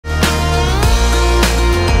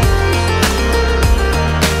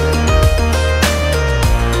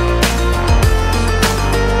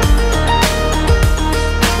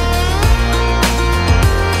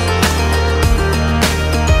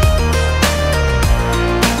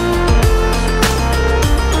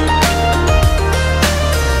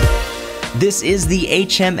This is the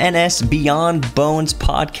HMNS Beyond Bones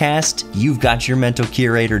podcast. You've got your mental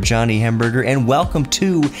curator, Johnny Hemberger, and welcome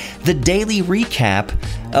to the daily recap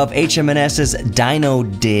of HMNS's Dino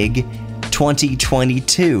Dig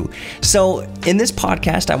 2022. So in this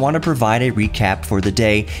podcast, I want to provide a recap for the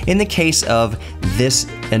day. In the case of this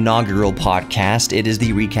inaugural podcast, it is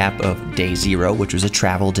the recap of day 0, which was a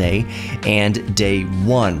travel day, and day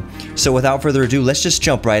 1. So without further ado, let's just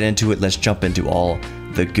jump right into it. Let's jump into all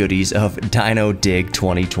the goodies of Dino Dig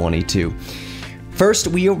 2022. First,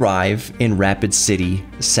 we arrive in Rapid City,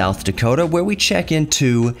 South Dakota, where we check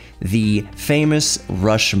into the famous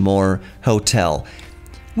Rushmore Hotel.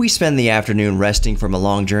 We spend the afternoon resting from a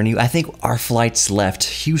long journey. I think our flights left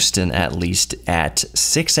Houston at least at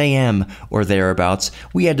 6 a.m. or thereabouts.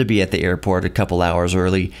 We had to be at the airport a couple hours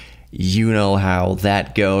early. You know how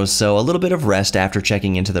that goes. So a little bit of rest after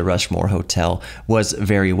checking into the Rushmore Hotel was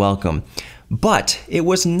very welcome. But it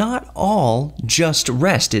was not all just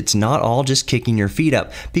rest. It's not all just kicking your feet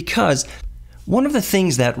up, because one of the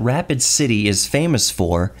things that Rapid City is famous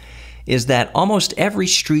for is that almost every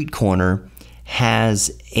street corner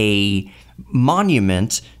has a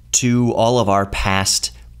monument to all of our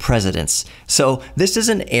past presidents. So this is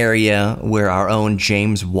an area where our own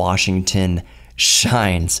James Washington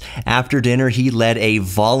shines. After dinner, he led a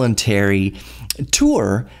voluntary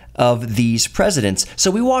tour of these presidents.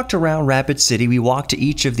 So we walked around Rapid City, we walked to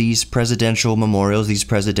each of these presidential memorials, these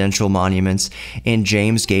presidential monuments, and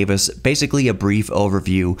James gave us basically a brief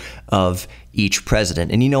overview of each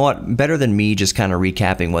president. And you know what? Better than me just kind of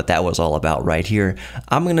recapping what that was all about right here,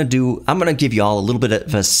 I'm gonna give you all a little bit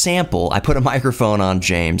of a sample. I put a microphone on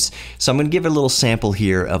James, so I'm gonna give a little sample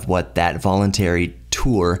here of what that voluntary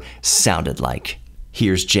tour sounded like.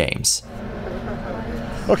 Here's James.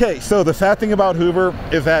 Okay, so the sad thing about Hoover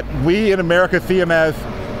is that we in America see him as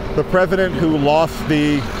the president who lost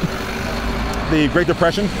the Great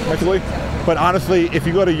Depression, basically. But honestly, if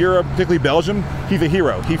you go to Europe, particularly Belgium, he's a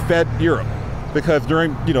hero. He fed Europe because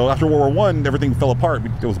during, after World War I, everything fell apart.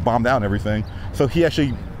 It was bombed out and everything. So he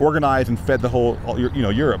actually organized and fed the whole,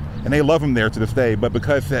 Europe. And they love him there to this day. But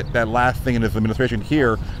because that last thing in his administration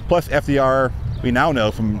here, plus FDR, we now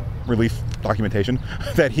know from released documentation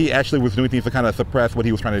that he actually was doing things to kind of suppress what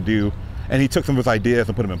he was trying to do, and he took some of his ideas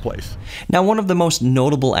and put them in place. Now, one of the most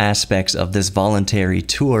notable aspects of this voluntary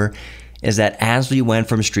tour is that as we went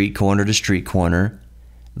from street corner to street corner,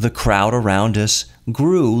 the crowd around us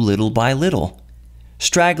grew little by little.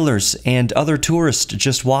 Stragglers and other tourists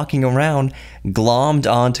just walking around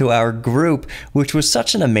glommed onto our group, which was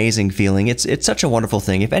such an amazing feeling. It's such a wonderful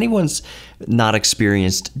thing. If anyone's not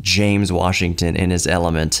experienced James Washington in his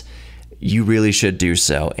element, you really should do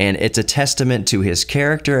so. And it's a testament to his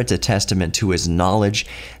character. It's a testament to his knowledge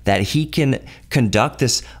that he can conduct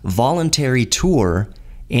this voluntary tour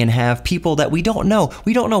and have people that we don't know.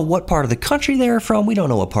 We don't know what part of the country they're from. We don't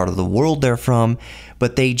know what part of the world they're from,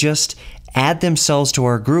 but they just add themselves to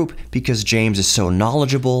our group because James is so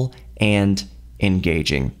knowledgeable and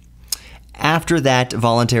engaging. After that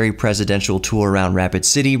voluntary presidential tour around Rapid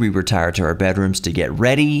City, we retired to our bedrooms to get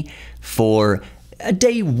ready for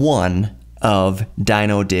day 1 of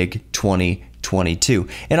Dino Dig 2022.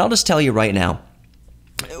 And I'll just tell you right now,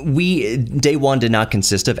 day 1 did not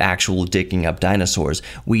consist of actual digging up dinosaurs.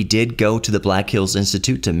 We did go to the Black Hills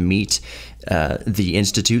Institute to meet the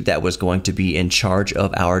institute that was going to be in charge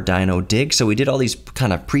of our Dino Dig. So we did all these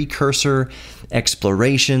kind of precursor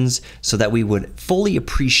explorations so that we would fully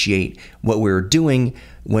appreciate what we were doing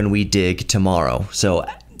when we dig tomorrow. So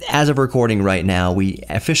as of recording right now, we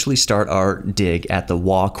officially start our dig at the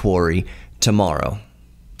Waugh Quarry tomorrow.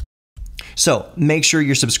 So make sure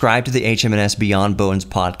you're subscribed to the HMNS Beyond Bones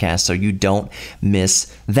podcast so you don't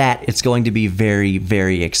miss that. It's going to be very,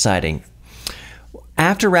 very exciting.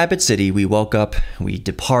 After Rapid City, we woke up, we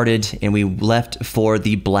departed, and we left for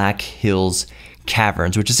the Black Hills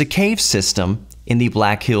Caverns, which is a cave system in the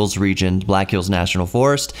Black Hills region, Black Hills National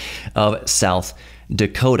Forest of South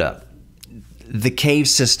Dakota. The cave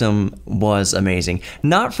system was amazing,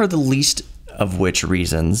 not for the least of which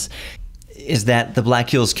reasons is that the Black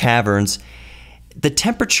Hills Caverns, the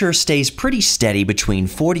temperature stays pretty steady between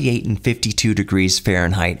 48 and 52 degrees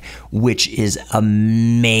Fahrenheit, which is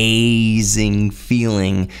amazing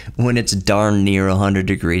feeling when it's darn near 100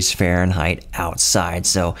 degrees Fahrenheit outside.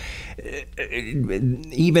 So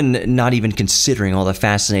not even considering all the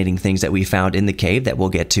fascinating things that we found in the cave that we'll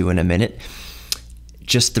get to in a minute,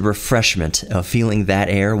 just the refreshment of feeling that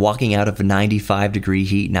air, walking out of a 95 degree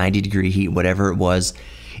heat, 90 degree heat, whatever it was,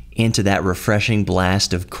 into that refreshing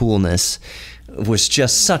blast of coolness was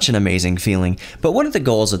just such an amazing feeling. But one of the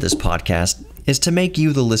goals of this podcast is to make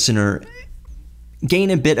you, the listener,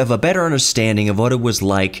 gain a bit of a better understanding of what it was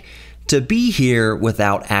like to be here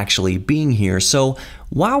without actually being here. So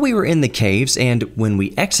while we were in the caves and when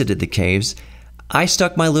we exited the caves, I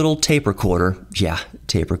stuck my little tape recorder,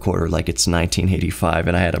 tape recorder like it's 1985,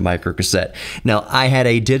 and I had a micro cassette. Now, I had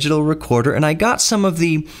a digital recorder, and I got some of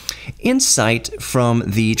the insight from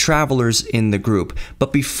the travelers in the group.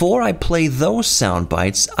 But before I play those sound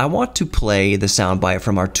bites, I want to play the sound bite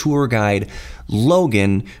from our tour guide,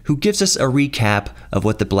 Logan, who gives us a recap of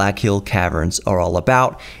what the Black Hills Caverns are all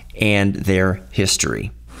about and their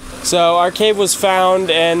history. So our cave was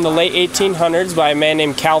found in the late 1800s by a man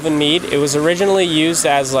named Calvin Mead. It was originally used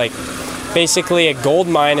as like basically a gold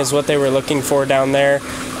mine is what they were looking for down there.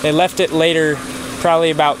 They left it later,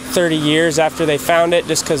 probably about 30 years after they found it,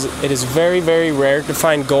 just because it is very, very rare to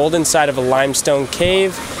find gold inside of a limestone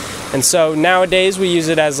cave. And so nowadays we use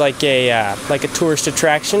it as like a tourist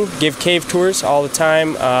attraction, give cave tours all the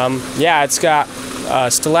time. It's got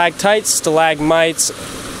stalactites,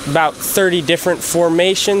 stalagmites, about 30 different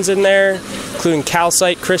formations in there, including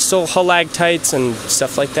calcite, crystal, halagtites, and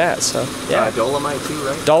stuff like that. So yeah, Dolomite too,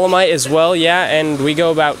 right? Dolomite as well, yeah, and we go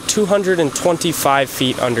about 225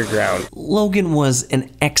 feet underground. Logan was an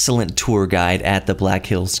excellent tour guide at the Black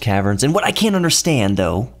Hills Caverns, and what I can't understand,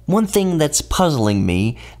 though, one thing that's puzzling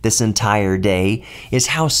me this entire day is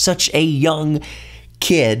how such a young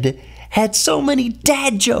kid had so many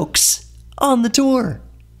dad jokes on the tour.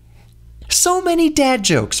 So many dad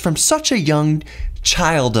jokes from such a young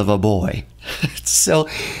child of a boy. So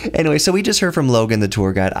anyway, so we just heard from Logan, the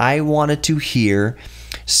tour guide. I wanted to hear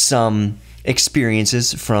some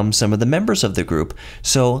experiences from some of the members of the group.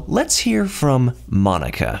 So let's hear from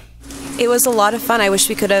Monica. It was a lot of fun. I wish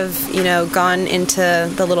we could have, gone into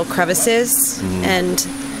the little crevices, and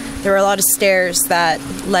there were a lot of stairs that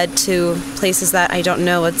led to places that I don't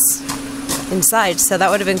know what's inside. So that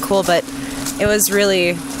would have been cool, but it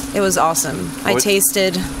was awesome. I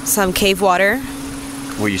tasted some cave water.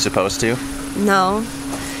 Were you supposed to? No.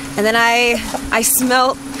 And then I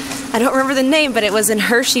smelled, I don't remember the name, but it was in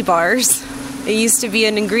Hershey bars. It used to be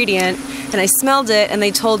an ingredient, and I smelled it, and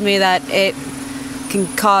they told me that it can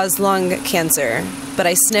cause lung cancer, but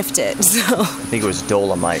I sniffed it, so. I think it was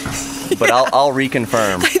Dolomite, but yeah. I'll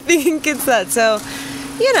reconfirm. I think it's that, so,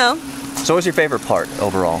 So what's your favorite part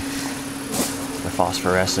overall? The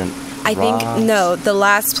phosphorescent I think, no, the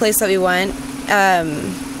last place that we went,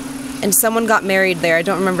 and someone got married there. I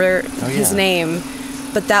don't remember his name,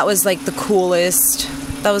 but that was like the coolest,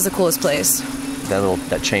 that was the coolest place.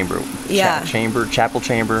 That chamber. Yeah. Chapel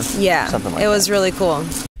chamber. Yeah. Something like that. It was really cool.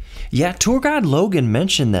 Yeah, tour guide Logan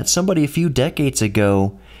mentioned that somebody a few decades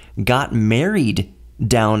ago got married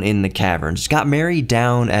down in the caverns. Got married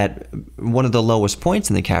down at one of the lowest points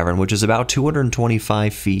in the cavern, which is about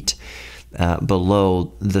 225 feet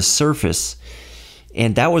below the surface.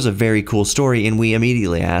 And that was a very cool story, and we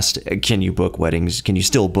immediately asked, can you book weddings? Can you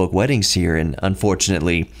still book weddings here? And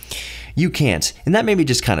unfortunately, you can't. And that made me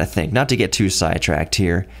just kind of think, not to get too sidetracked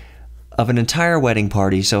here, of an entire wedding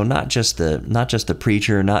party, so not just the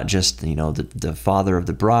preacher, not just the father of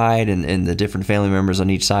the bride and the different family members on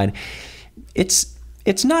each side.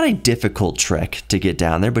 It's not a difficult trek to get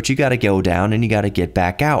down there, but you got to go down and you got to get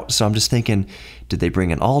back out. So I'm just thinking, did they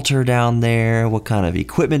bring an altar down there? What kind of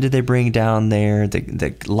equipment did they bring down there?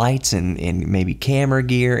 The lights and maybe camera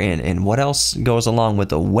gear and what else goes along with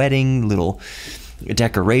the wedding, little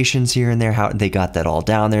decorations here and there, how they got that all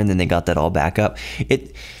down there and then they got that all back up.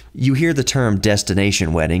 You hear the term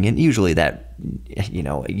destination wedding, and usually that,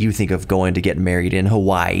 you think of going to get married in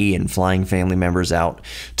Hawaii and flying family members out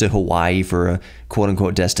to Hawaii for a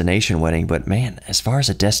quote-unquote destination wedding. But man, as far as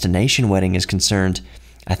a destination wedding is concerned,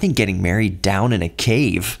 I think getting married down in a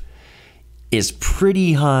cave is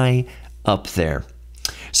pretty high up there.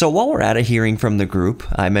 So while we're at a hearing from the group,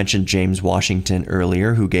 I mentioned James Washington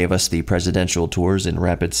earlier, who gave us the presidential tours in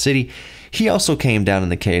Rapid City. He also came down in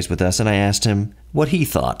the caves with us, and I asked him what he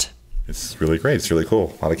thought. It's really great. It's really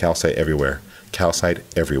cool. A lot of calcite everywhere. Calcite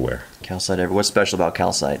everywhere. Calcite everywhere. What's special about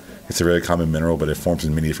calcite? It's a very common mineral, but it forms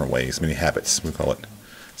in many different ways, many habits, we call it.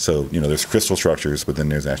 So, there's crystal structures, but then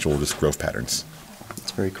there's actual just growth patterns.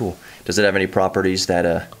 That's very cool. Does it have any properties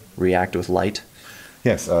that react with light?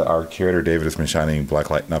 Yes, our curator David has been shining the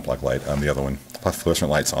other one, fluorescent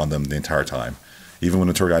lights on them the entire time. Even when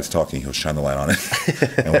the tour guide's talking, he'll shine the light on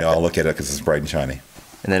it, and we all look at it because it's bright and shiny.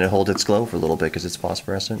 And then it holds its glow for a little bit because it's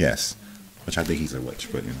phosphorescent? Yes, which I think he's a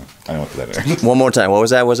witch, but I don't want to put that there. One more time, what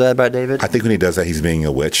was that? Was that about David? I think when he does that, he's being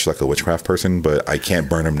a witch, like a witchcraft person, but I can't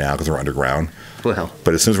burn him now because we're underground. Well.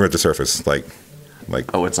 But as soon as we're at the surface, like.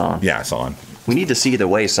 Oh, it's on. Yeah, it's on. We need to see the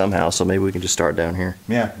way somehow, so maybe we can just start down here.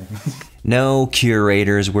 Yeah. No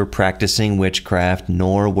curators were practicing witchcraft,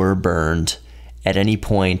 nor were burned at any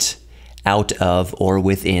point out of or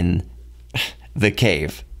within the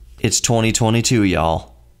cave. It's 2022,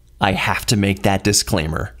 y'all. I have to make that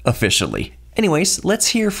disclaimer officially. Anyways, let's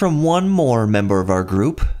hear from one more member of our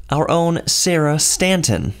group, our own Sarah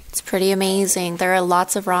Stanton. It's pretty amazing. There are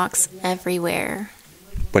lots of rocks everywhere.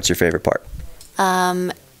 What's your favorite part?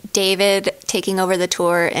 David taking over the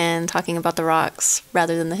tour and talking about the rocks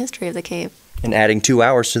rather than the history of the cave. And adding 2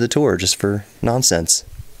 hours to the tour just for nonsense.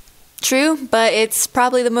 True, but it's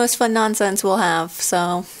probably the most fun nonsense we'll have,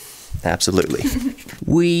 so... Absolutely.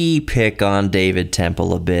 We pick on David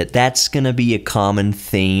Temple a bit. That's going to be a common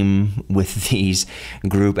theme with these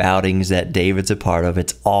group outings that David's a part of.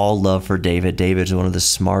 It's all love for David. David's one of the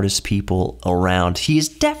smartest people around. He is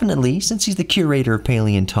definitely, since he's the curator of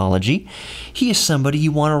paleontology, he is somebody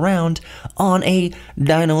you want around on a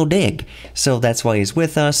Dino Dig. So that's why he's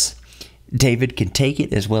with us. David can take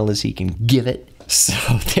it as well as he can give it. So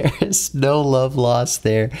there is no love lost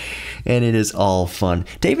there, and it is all fun.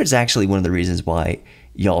 David's actually one of the reasons why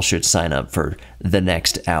y'all should sign up for the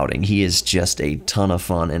next outing. He is just a ton of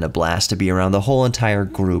fun and a blast to be around. The whole entire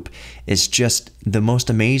group is just the most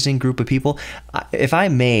amazing group of people. If I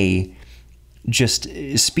may just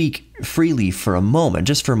speak freely for a moment,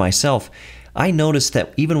 just for myself, I noticed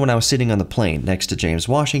that even when I was sitting on the plane next to James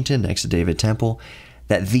Washington, next to David Temple,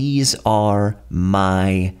 that these are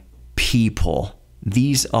my people.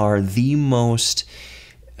 These are the most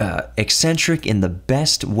eccentric in the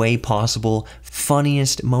best way possible,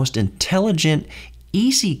 funniest, most intelligent,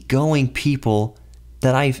 easygoing people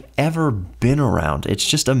that I've ever been around. It's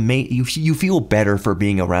just amazing. You feel better for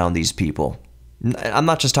being around these people. I'm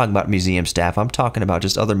not just talking about museum staff. I'm talking about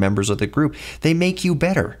just other members of the group. They make you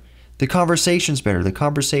better. The conversation's better. The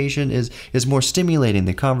conversation is more stimulating.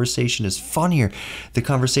 The conversation is funnier. The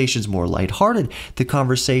conversation's more lighthearted. The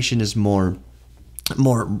conversation is more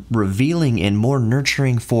revealing and more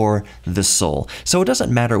nurturing for the soul. So it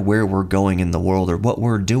doesn't matter where we're going in the world or what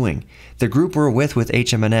we're doing. The group we're with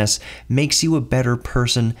HMNS makes you a better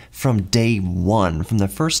person from day one. From the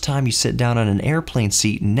first time you sit down on an airplane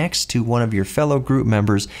seat next to one of your fellow group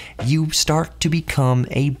members, you start to become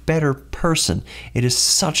a better person. It is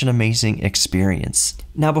such an amazing experience.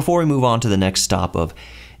 Now, before we move on to the next stop of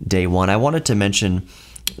day one, I wanted to mention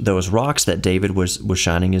those rocks that David was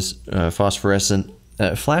shining his phosphorescent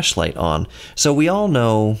flashlight on. So we all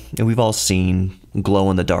know, and we've all seen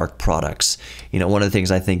glow-in-the-dark products. You know, one of the things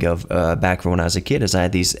I think of back when I was a kid is I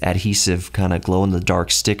had these adhesive kind of glow-in-the-dark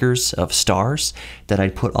stickers of stars that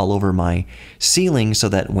I'd put all over my ceiling so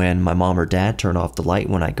that when my mom or dad turned off the light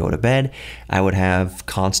when I go to bed, I would have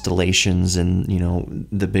constellations and, you know,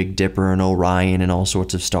 the Big Dipper and Orion and all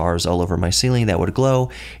sorts of stars all over my ceiling that would glow,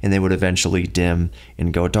 and they would eventually dim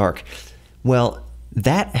and go dark. Well,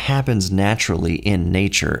 that happens naturally in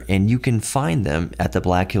nature, and you can find them at the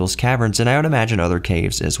Black Hills Caverns, and I would imagine other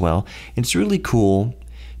caves as well. It's really cool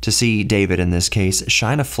to see David, in this case,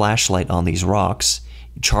 shine a flashlight on these rocks,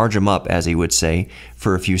 charge them up, as he would say,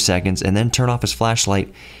 for a few seconds, and then turn off his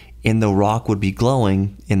flashlight, and the rock would be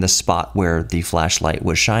glowing in the spot where the flashlight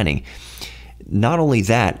was shining. Not only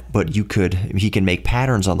that, but he can make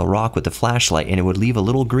patterns on the rock with the flashlight, and it would leave a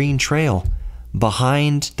little green trail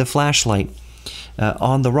behind the flashlight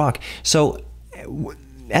on the rock. So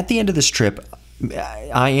at the end of this trip,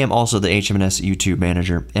 I am also the HMNS YouTube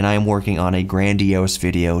manager, and I am working on a grandiose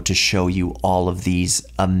video to show you all of these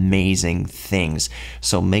amazing things.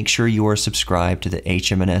 So make sure you are subscribed to the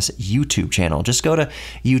HMNS YouTube channel. Just go to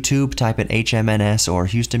YouTube, type in HMNS or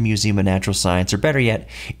Houston Museum of Natural Science, or better yet,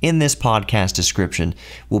 in this podcast description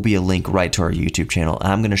will be a link right to our YouTube channel.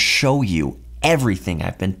 I'm going to show you everything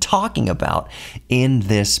I've been talking about in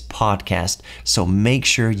this podcast. So make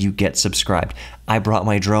sure you get subscribed. I brought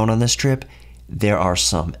my drone on this trip. There are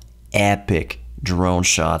some epic drone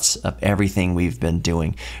shots of everything we've been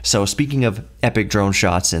doing. So speaking of epic drone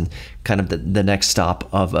shots and kind of the next stop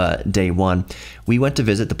of day one, we went to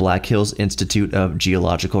visit the Black Hills Institute of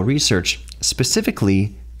Geological Research,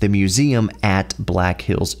 specifically the museum at Black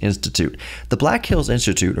Hills Institute. The Black Hills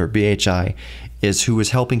Institute, or BHI, is who is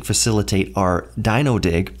helping facilitate our Dino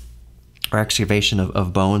Dig, our excavation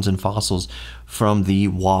of bones and fossils from the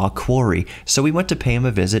Wa Quarry. So we went to pay them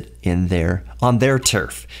a visit on their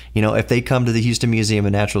turf. You know, if they come to the Houston Museum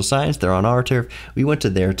of Natural Science, they're on our turf. We went to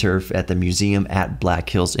their turf at the museum at Black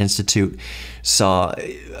Hills Institute, saw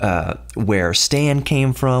where Stan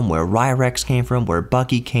came from, where Ryrex came from, where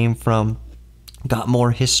Bucky came from, got more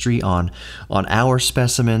history on our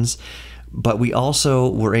specimens. But we also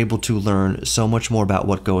were able to learn so much more about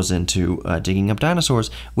what goes into digging up dinosaurs,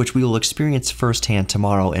 which we will experience firsthand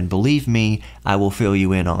tomorrow. And believe me, I will fill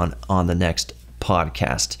you in on the next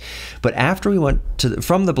podcast. But after we went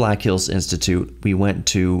from the Black Hills Institute, we went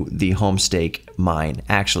to the Homestake Mine.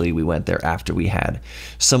 Actually, we went there after we had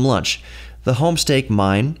some lunch. The Homestake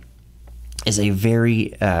Mine is a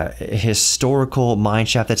very historical mine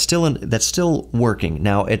shaft that's still working.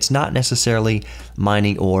 Now, it's not necessarily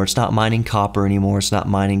mining ore. It's not mining copper anymore. It's not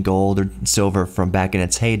mining gold or silver from back in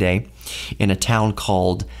its heyday in a town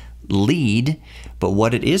called Lead. But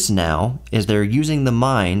what it is now is they're using the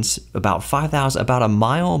mines about a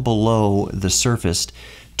mile below the surface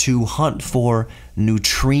to hunt for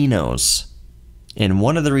neutrinos. And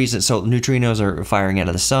one of the reasons, so neutrinos are firing out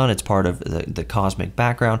of the sun, it's part of the cosmic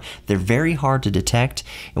background. They're very hard to detect.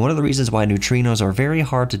 And one of the reasons why neutrinos are very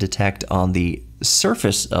hard to detect on the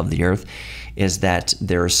surface of the Earth is that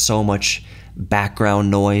there is so much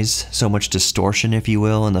background noise, so much distortion, if you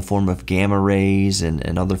will, in the form of gamma rays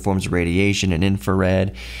and other forms of radiation and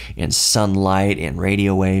infrared and sunlight and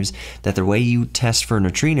radio waves, that the way you test for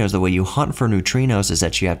neutrinos, the way you hunt for neutrinos is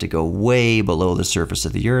that you have to go way below the surface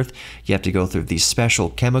of the Earth. You have to go through these special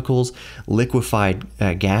chemicals, liquefied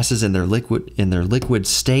gases in their liquid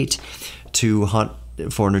state to hunt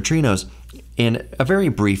for neutrinos. In a very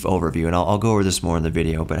brief overview, and I'll go over this more in the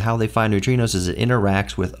video, but how they find neutrinos is it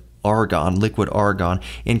interacts with argon, liquid argon,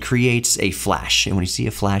 and creates a flash. And when you see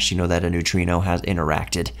a flash, you know that a neutrino has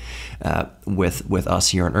interacted with us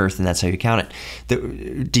here on Earth, and that's how you count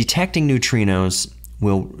it. Detecting neutrinos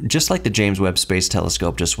will, just like the James Webb Space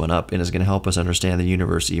Telescope just went up and is going to help us understand the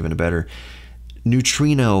universe even better,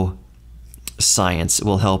 neutrino science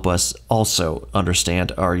will help us also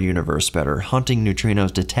understand our universe better. Hunting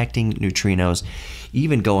neutrinos, detecting neutrinos,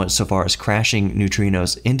 even going so far as crashing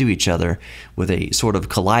neutrinos into each other with a sort of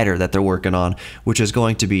collider that they're working on, which is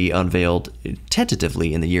going to be unveiled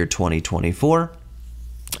tentatively in the year 2024.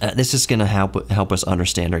 This is going to help us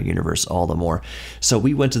understand our universe all the more. So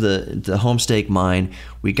we went to the Homestake Mine.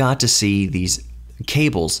 We got to see these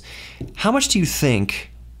cables. How much do you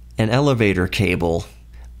think an elevator cable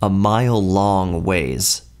a mile long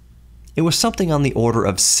weighs? It was something on the order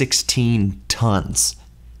of 16 tons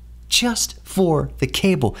just for the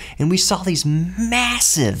cable. And we saw these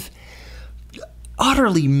massive,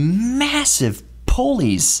 utterly massive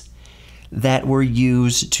pulleys that were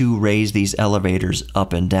used to raise these elevators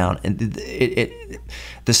up and down. And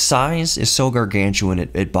the size is so gargantuan,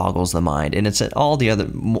 it boggles the mind. And it's all the other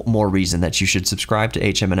more reason that you should subscribe to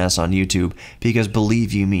HMNS on YouTube, because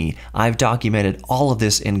believe you me, I've documented all of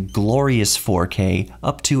this in glorious 4K,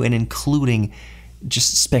 up to and including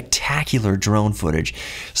just spectacular drone footage.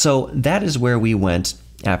 So that is where we went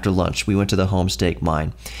after lunch. We went to the Homestake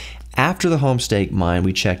Mine. After the Homestake Mine,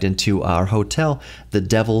 we checked into our hotel, the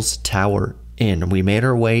Devil's Tower Inn. We made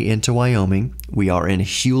our way into Wyoming. We are in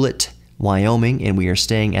Hewlett, Wyoming, and we are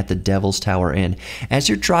staying at the Devil's Tower Inn. As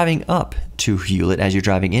you're driving up to Hewlett, as you're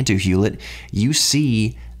driving into Hewlett, you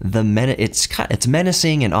see it's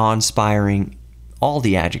menacing and awe-inspiring, all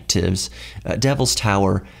the adjectives. Devil's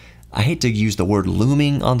Tower, I hate to use the word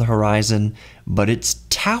looming on the horizon, but it's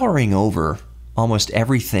towering over almost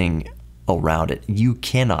everything around it. You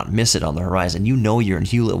cannot miss it on the horizon. You know you're in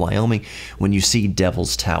Hewlett, Wyoming when you see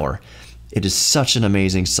Devil's Tower. It is such an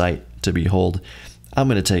amazing sight to behold. I'm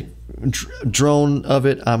going to take drone of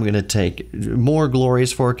it. I'm going to take more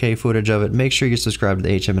glorious 4K footage of it. Make sure you subscribe to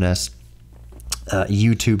the HMNS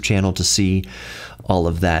YouTube channel to see all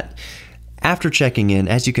of that. After checking in,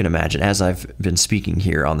 as you can imagine, as I've been speaking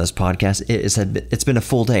here on this podcast, it's been a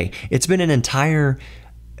full day. It's been an entire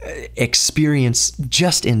experience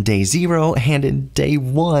just in day 0 and in day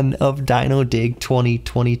 1 of Dino Dig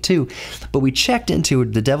 2022. But we checked into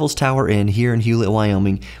the Devil's Tower Inn here in Hewlett,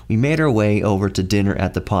 Wyoming. We made our way over to dinner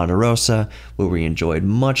at the Ponderosa, where we enjoyed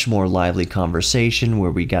much more lively conversation, where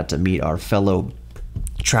we got to meet our fellow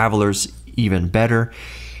travelers even better.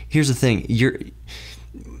 Here's the thing,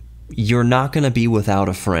 you're not going to be without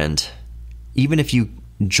a friend. Even if you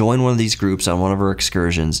join one of these groups on one of our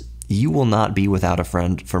excursions, you will not be without a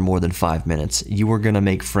friend for more than 5 minutes. You are going to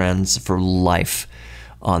make friends for life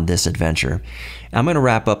on this adventure. I'm going to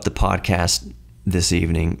wrap up the podcast this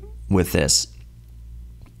evening with this.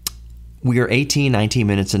 We are 19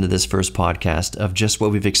 minutes into this first podcast of just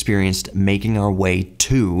what we've experienced making our way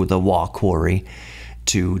to the Walk Quarry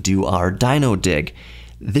to do our Dino Dig.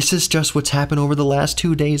 This is just what's happened over the last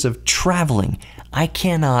 2 days of traveling. I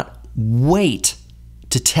cannot wait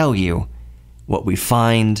to tell you what we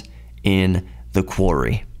find in the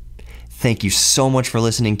quarry. Thank you so much for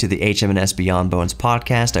listening to the HMNS Beyond Bones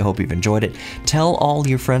podcast. I hope you've enjoyed it. Tell all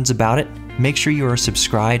your friends about it. Make sure you are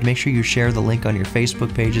subscribed. Make sure you share the link on your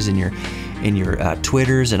Facebook pages and your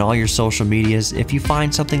Twitters and all your social medias. If you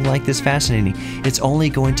find something like this fascinating, it's only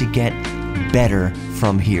going to get better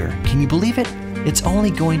from here. Can you believe it? It's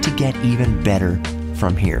only going to get even better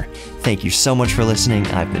from here. Thank you so much for listening.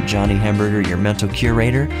 I've been Johnny Hamburger, your mental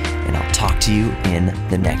curator, and I'll talk to you in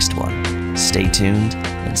the next one. Stay tuned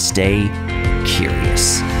and stay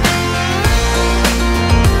curious.